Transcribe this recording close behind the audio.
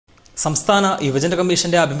സംസ്ഥാന യുവജന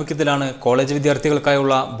കമ്മീഷന്റെ ആഭിമുഖ്യത്തിലാണ് കോളേജ്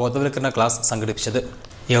വിദ്യാർത്ഥികൾക്കായുള്ള ബോധവൽക്കരണ ക്ലാസ് സംഘടിപ്പിച്ചത്.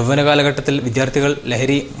 യൗവന കാലഘട്ടത്തിൽ വിദ്യാർത്ഥികൾ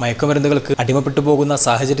ലഹരി മയക്കുമരുന്നുകൾക്ക് അടിമപ്പെട്ടു പോകുന്ന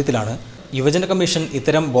സാഹചര്യത്തിലാണ് യുവജന കമ്മീഷൻ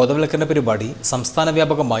ഇത്തരം ബോധവൽക്കരണ പരിപാടി സംസ്ഥാന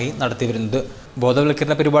വ്യാപകമായി നടത്തിവരുന്നത്.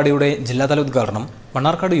 ബോധവൽക്കരണ പരിപാടിയുടെ ജില്ലാതല ഉദ്ഘാടനം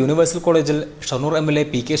മണ്ണാർക്കാട് യൂണിവേഴ്സൽ കോളേജിൽ ഷൊർണൂർ MLA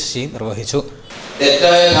PK ശശി നിർവഹിച്ചു.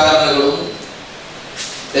 തെറ്റായ ധാരണകളും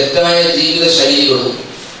തെറ്റായ ജീവിത ശൈലികളും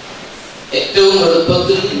ഏറ്റവും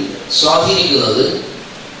എളുപ്പത്തിൽ സ്വാധീനിക്കുന്നത്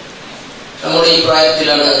നമ്മുടെ ഈ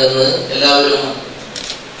പ്രായത്തിലാണ് എന്ന് എല്ലാവരും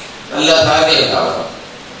നല്ല ധാരണയുണ്ടാവണം.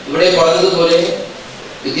 ഇവിടെ പറഞ്ഞതുപോലെ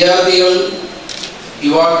വിദ്യാർത്ഥികൾ,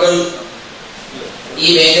 യുവാക്കൾ ഈ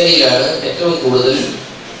മേഖലയിലാണ് ഏറ്റവും കൂടുതൽ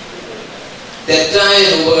തെറ്റായ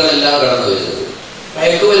രൂപങ്ങളെല്ലാം കടന്നു വരുന്നത്.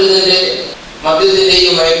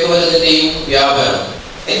 മദ്യത്തിന്റെയും മയക്കുമരുന്നിന്റെയും വ്യാപനം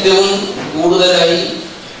ഏറ്റവും കൂടുതലായി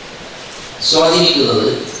സ്വാധീനിക്കുന്നത്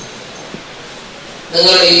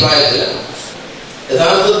നിങ്ങളുടെ ഈ പ്രായത്തിലാണ്.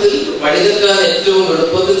 യഥാർത്ഥത്തിൽ വഴിതെറ്റാൻ ഏറ്റവും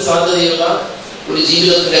എളുപ്പത്തിൽ സാധ്യതയുള്ള ഒരു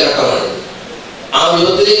ജീവിതത്തിന്റെ ഘട്ടമാണ്. ആ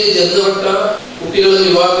വിപത്തിലേക്ക് ചെന്നുപെട്ട കുട്ടികളും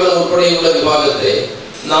യുവാക്കളും ഉൾപ്പെടെയുള്ള വിഭാഗത്തെ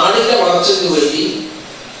നാടിന്റെ വളർച്ചയ്ക്ക് വേണ്ടി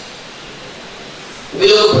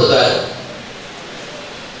ഉപയോഗപ്പെടുത്താൻ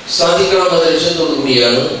സാധിക്കണമെന്ന ലക്ഷ്യത്തോടു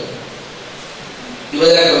കൂടിയാണ്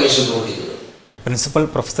യുവജന കമ്മീഷൻ പ്രവർത്തിക്കുന്നത്. Principal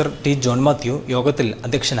professor T John Mathew യോഗത്തിൽ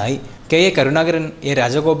അധ്യക്ഷനായി. KA Karunakaran, A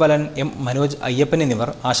Rajagopalan, M Manoj Ayyappan എന്നിവർ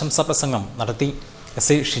ആശംസാ പ്രസംഗം നടത്തി.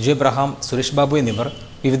 SI ഷിജു എബ്രഹാം, സുരേഷ് ബാബു എന്നിവർ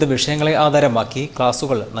വിവിധ വിഷയങ്ങളെ ആധാരമാക്കി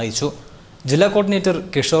ക്ലാസുകൾ നയിച്ചു. ജില്ലാ coordinator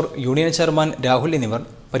Kishore, union chairman Rahul എന്നിവർ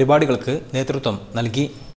പരിപാടികൾക്ക് നേതൃത്വം നൽകി.